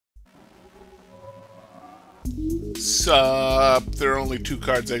Sup? There are only 2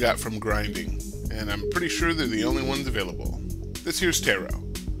 cards I got from grinding, and I'm pretty sure they're the only ones available. This here's Tarot,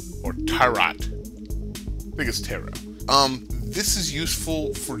 or Tarot. I think it's Tarot. This is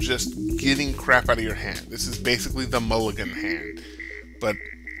useful for just getting crap out of your hand. This is basically the mulligan hand, but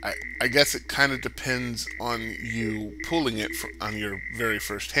I guess it kind of depends on you pulling it on your very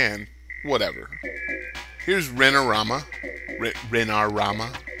first hand. Whatever. Here's Renarama.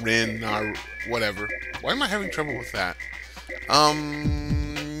 Whatever. Why am I having trouble with that?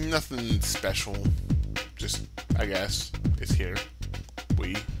 Nothing special. Just, I guess, it's here.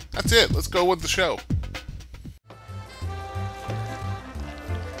 That's it. Let's go with the show.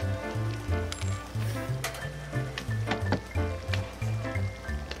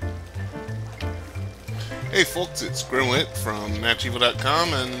 Hey folks, it's Grimwit from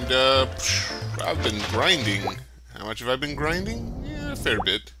NatchEvil.com, and I've been grinding. How much have I been grinding? Yeah, a fair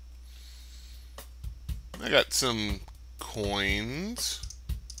bit. I got some coins.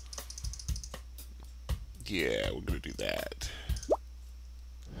 Yeah, we're gonna do that.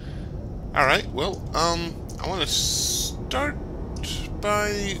 Alright, well, I wanna start by,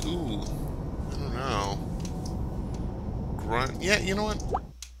 I don't know. Yeah, you know what?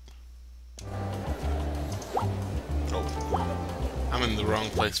 Oh, I'm in the wrong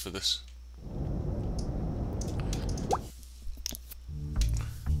place for this.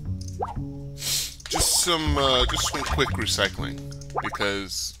 Just some quick recycling,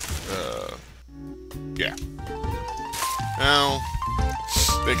 because, yeah. Now,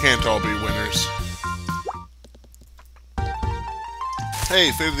 they can't all be winners.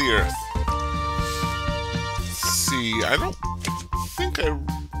 Hey, Fate of the Earth. Let's see, I think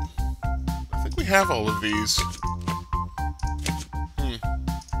we have all of these.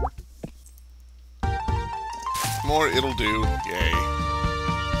 More, it'll do. Yay.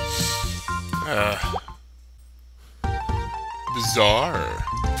 Bizarre.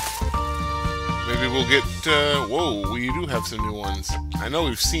 Maybe we'll get, whoa, we do have some new ones. I know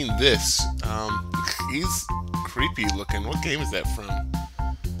we've seen this. He's creepy looking. What game is that from?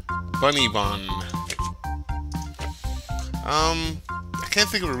 Bunny Bun. I can't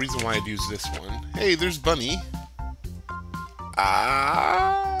think of a reason why I'd use this one. Hey, there's Bunny.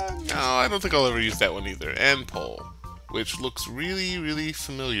 No, I don't think I'll ever use that one either. And Pole, which looks really, really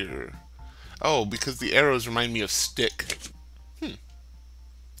familiar. Oh, because the arrows remind me of Stick.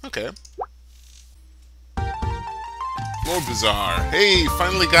 Okay. More bizarre. Hey,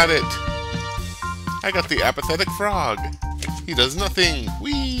 finally got it! I got the apathetic frog. He does nothing.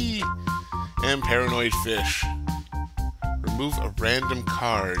 Whee! And paranoid fish. Remove a random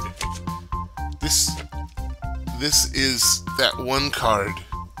card. This is that one card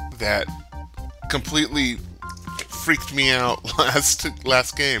that completely freaked me out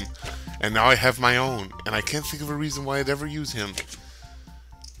last game. And now I have my own, and I can't think of a reason why I'd ever use him.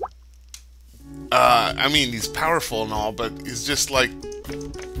 I mean, he's powerful and all, but he's just like...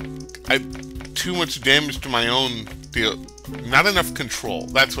 too much damage to my own deal. Not enough control.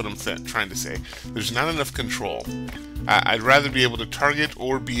 That's what I'm trying to say. There's not enough control. I'd rather be able to target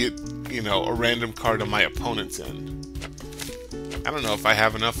or be it, a random card on my opponent's end. I don't know if I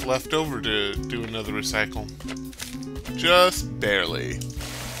have enough left over to do another recycle. Just barely.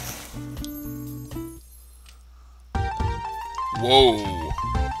 Whoa.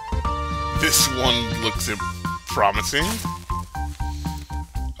 This one looks promising.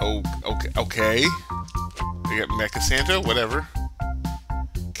 Oh, okay. I got Mecha Santa, whatever.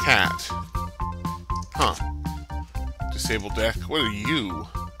 Cat. Huh. Disabled deck. What are you?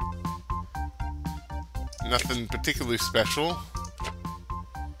 Nothing particularly special.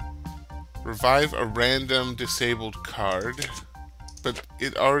 Revive a random disabled card. But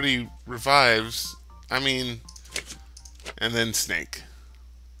it already revives. I mean... And then Snake.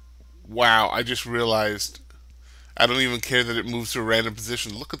 Wow, I just realized I don't even care that it moves to a random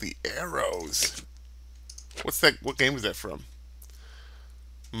position. Look at the arrows. What's that? What game is that from?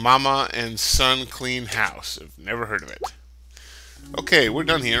 Mama and Son Clean House. I've never heard of it. Okay, we're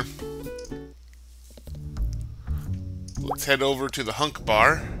done here. Let's head over to the Hunk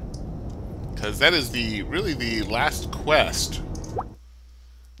Bar, because that is really the last quest.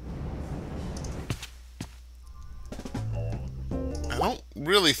 I don't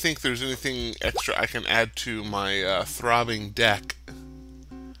really think there's anything extra I can add to my throbbing deck.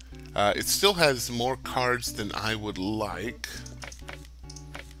 It still has more cards than I would like.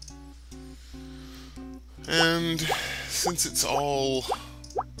 And since it's all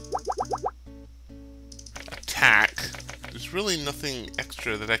attack, there's really nothing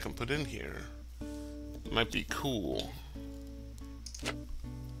extra that I can put in here. It might be cool.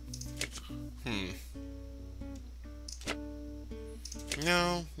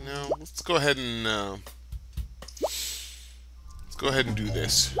 No, no. Let's go ahead and do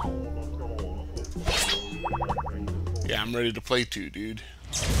this. Yeah, I'm ready to play too, dude.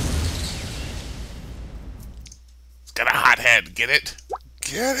 It's got a hot head. Get it?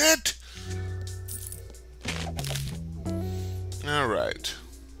 Get it? All right.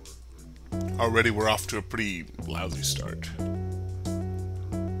 Already we're off to a pretty lousy start.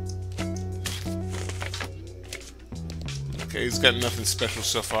 Okay, he's got nothing special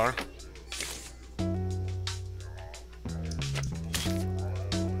so far.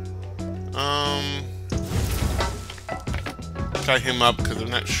 Tie him up because I'm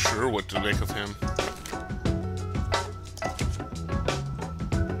not sure what to make of him.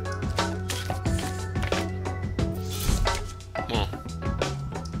 Oh.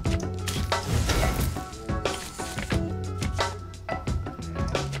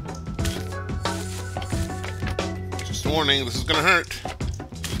 Just a warning, this is gonna hurt.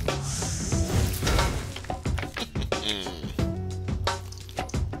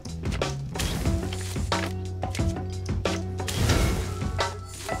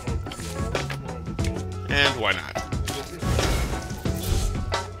 And why not?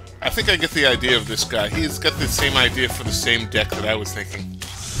 I think I get the idea of this guy. He's got the same idea for the same deck that I was thinking,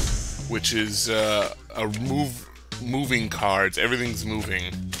 which is moving cards. Everything's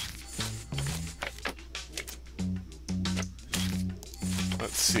moving.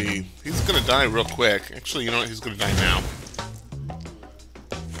 Let's see. He's gonna die real quick. Actually, you know what? He's gonna die now.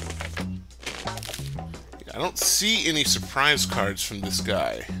 I don't see any surprise cards from this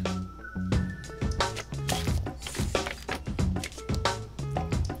guy.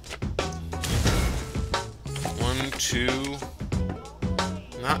 Two,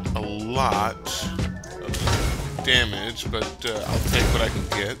 not a lot of damage, but I'll take what I can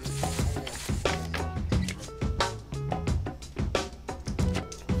get.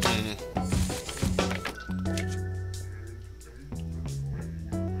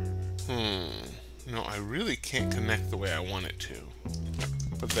 No, I really can't connect the way I want it to.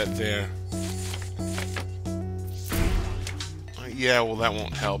 Put that there. Yeah, well that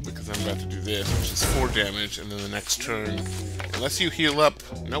won't help because I'm about to do this, which is 4 damage, and then the next turn, unless you heal up,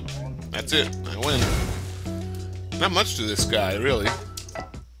 nope, that's it, I win. Not much to this guy, really.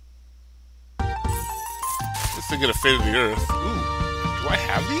 Let's think of a Fate of the Earth. Ooh, do I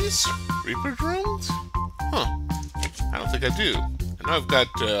have these? Reaper drones? Huh, I don't think I do. I know I've got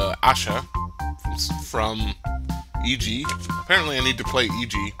Asha from EG. Apparently I need to play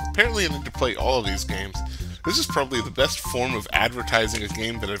EG. Apparently I need to play all of these games. This is probably the best form of advertising a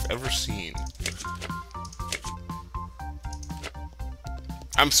game that I've ever seen.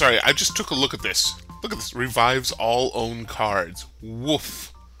 I'm sorry, I just took a look at this. Look at this. Revives all own cards.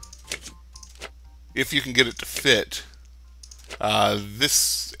 Woof. If you can get it to fit.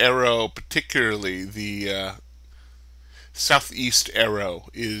 This arrow, particularly the southeast arrow,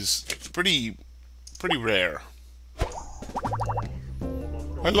 is pretty rare.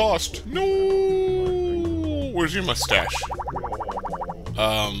 I lost. No! Where's your mustache?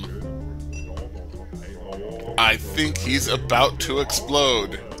 I think he's about to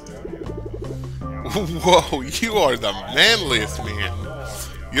explode. Whoa, you are the manliest man.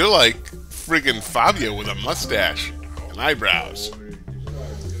 You're like friggin' Fabio with a mustache and eyebrows.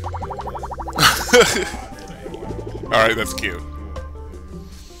 Alright, that's cute.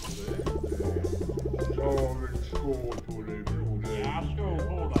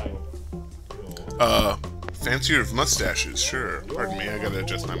 Fancier of mustaches, sure. Pardon me, I gotta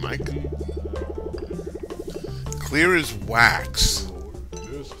adjust my mic. Clear as wax.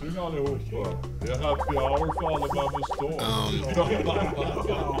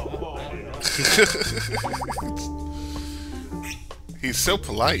 He's so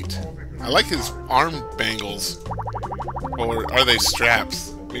polite. I like his arm bangles. Or are they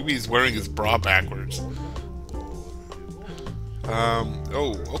straps? Maybe he's wearing his bra backwards.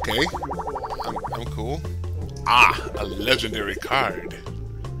 Oh, okay. I'm cool. Ah, a legendary card.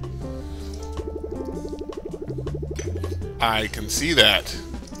 I can see that.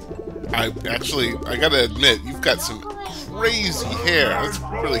 I gotta admit, you've got some crazy hair. That's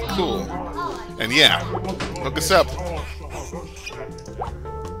really cool. And yeah, hook us up.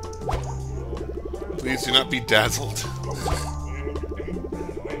 Please do not be dazzled.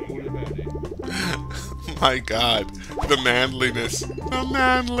 My God, the manliness. The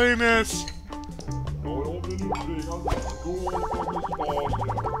manliness.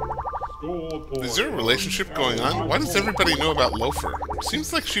 Is there a relationship going on? Why does everybody know about Loafer?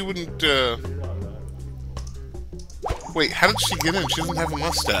 Seems like she wouldn't, Wait, how did she get in? She doesn't have a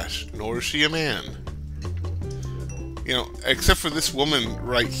mustache. Nor is she a man. You know, except for this woman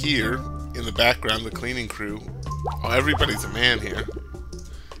right here in the background, the cleaning crew. Oh, everybody's a man here.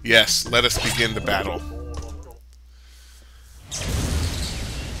 Yes, let us begin the battle.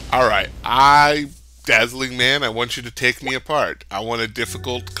 Alright, Dazzling Man, I want you to take me apart. I want a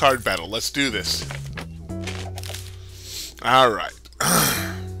difficult card battle. Let's do this. Alright.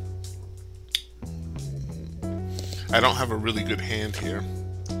 I don't have a really good hand here.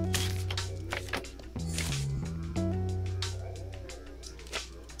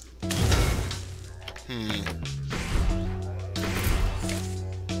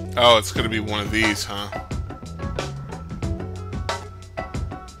 Oh, it's gonna be one of these, huh?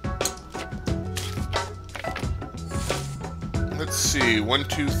 Let's see. 1,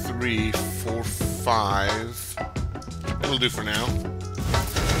 2, 3, 4, 5. It'll do for now.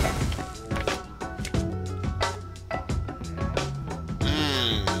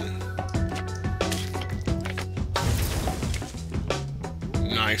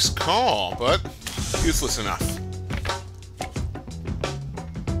 Nice call, but useless enough.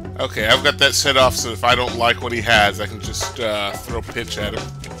 Okay, I've got that set off so if I don't like what he has, I can just throw pitch at him.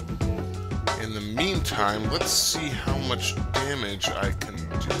 In the meantime, let's see how much damage I can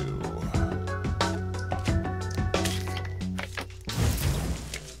do.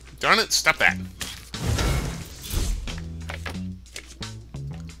 Darn it, stop that.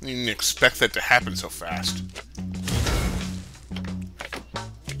 You didn't expect that to happen so fast.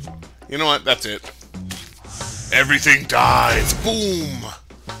 You know what? That's it. Everything dies. Boom!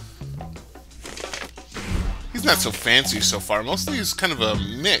 He's not so fancy so far. Mostly he's kind of a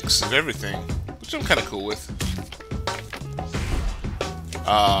mix of everything, which I'm kind of cool with.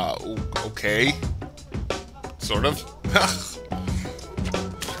 Okay. Sort of.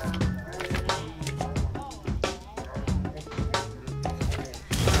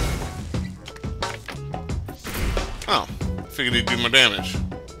 Oh, figured he'd do my damage.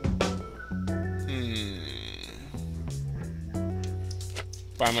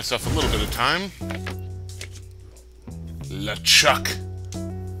 Buy myself a little bit of time. LeChuck.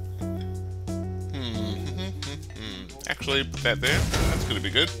 Actually, put that there. That's gonna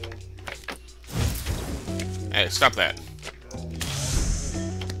be good. Hey, stop that.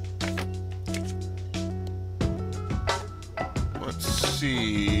 Let's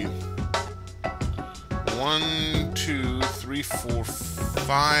see. 1, 2, 3, 4,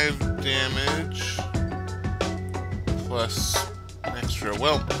 5 damage. Plus an extra.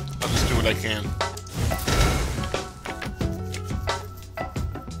 Well, I'll just do what I can.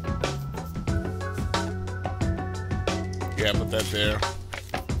 Yeah, put that there.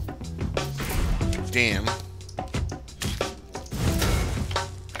 Damn.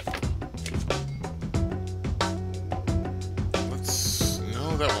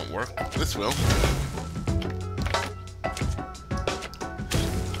 No, that won't work. This will.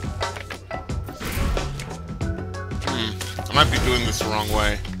 I might be doing this the wrong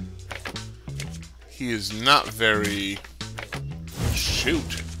way. He is not very...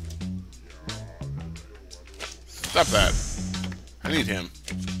 Shoot. Stop that. I need him.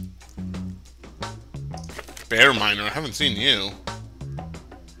 Bear miner, I haven't seen you.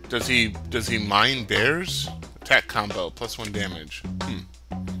 Does he mine bears? Attack combo, +1 damage.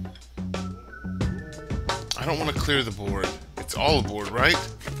 I don't want to clear the board. It's all aboard, right?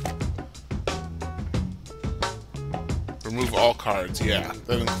 Remove all cards, yeah.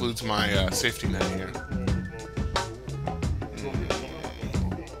 That includes my safety net here.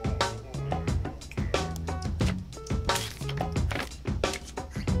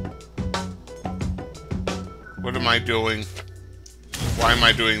 What am I doing? Why am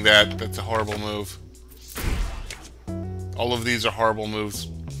I doing that? That's a horrible move. All of these are horrible moves.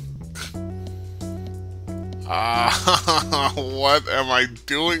 What am I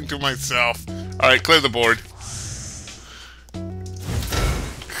doing to myself? Alright, clear the board.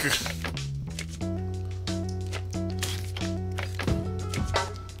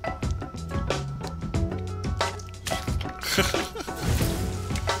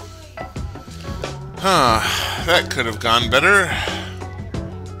 That could have gone better.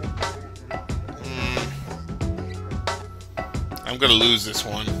 I'm gonna lose this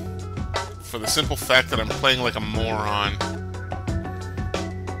one. For the simple fact that I'm playing like a moron.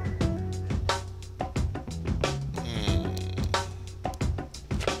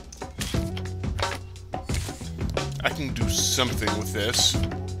 I can do something with this.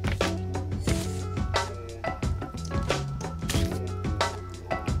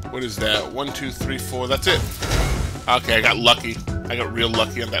 What is that? 1, 2, 3, 4. That's it. Okay, I got lucky. I got real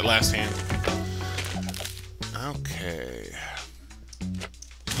lucky on that last hand. Okay.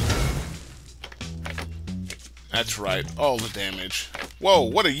 That's right, all the damage. Whoa,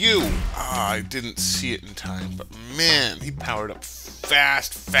 what are you? Ah, I didn't see it in time, but man, he powered up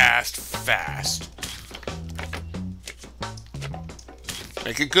fast, fast, fast.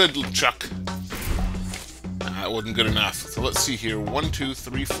 Make it good, Chuck. That wasn't good enough. So let's see here. 1, 2,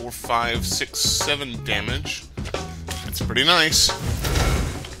 3, 4, 5, 6, 7 damage. That's pretty nice.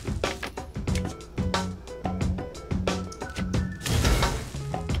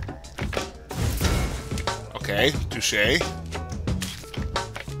 Okay, touche.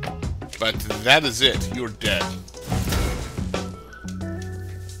 But that is it. You're dead.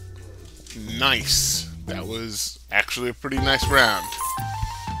 Nice. That was actually a pretty nice round.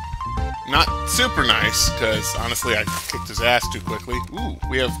 Not super nice, because honestly I kicked his ass too quickly. Ooh,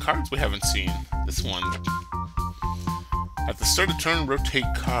 we have cards we haven't seen. This one. At the start of turn, rotate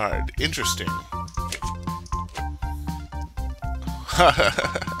card. Interesting.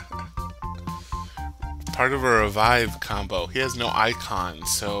 Part of a revive combo. He has no icon,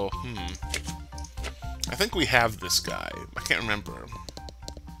 so, I think we have this guy. I can't remember.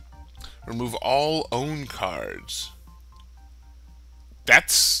 Remove all own cards.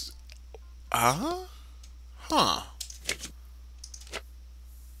 That's... Huh?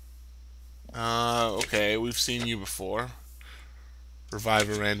 Okay, we've seen you before. Revive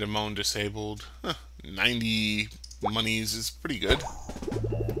a random own disabled. 90 monies is pretty good.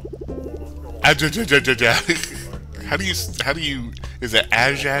 How do you, is it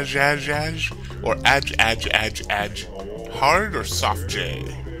aj, or aj? Hard or soft J?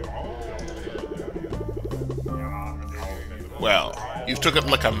 Well, you took it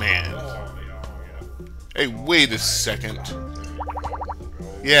like a man. Hey, wait a second.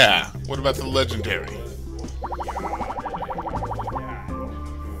 Yeah, what about the legendary?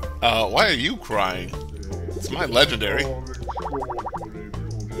 Why are you crying? It's my legendary.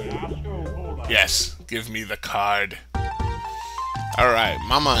 Yes, give me the card. Alright,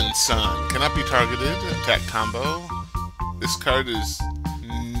 Mama and Son. Cannot be targeted. Attack combo. This card is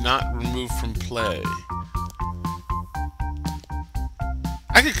not removed from play.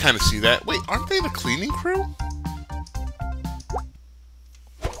 I could kind of see that. Wait, aren't they the cleaning crew?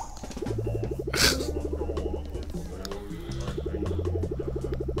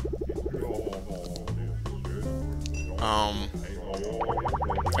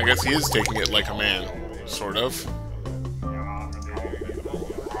 I guess he is taking it like a man, sort of.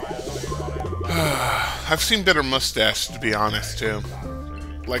 I've seen better mustaches, to be honest, too.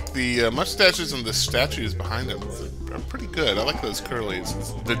 Like, the mustaches and the statues behind him are pretty good. I like those curlies.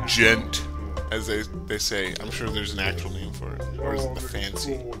 It's the gent, as they say. I'm sure there's an actual name for it. Or is it the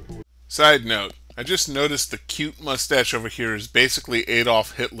fancy? Side note, I just noticed the cute mustache over here is basically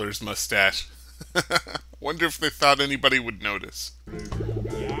Adolf Hitler's mustache. Wonder if they thought anybody would notice.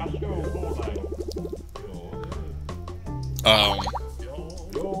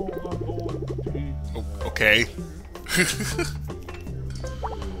 Okay.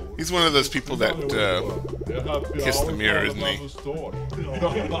 He's one of those people that kiss the mirror, isn't he?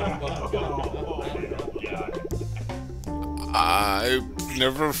 I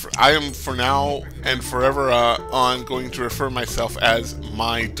am for now and forever on going to refer myself as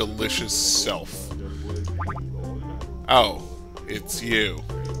my delicious self. Oh, it's you.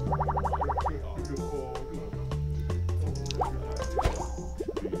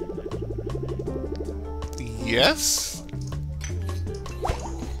 Yes?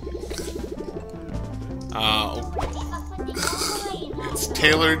 It's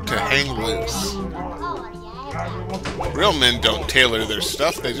tailored to hang loose. Real men don't tailor their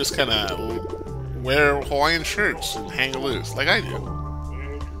stuff, they just kind of wear Hawaiian shirts and hang loose, like I do.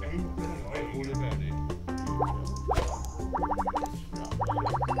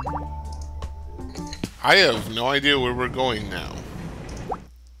 I have no idea where we're going now.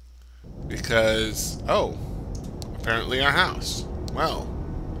 Because, oh, apparently our house. Well,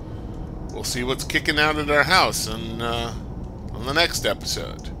 we'll see what's kicking out at our house on the next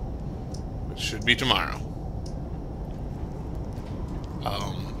episode, which should be tomorrow.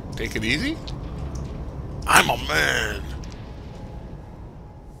 Take it easy. I'm a man.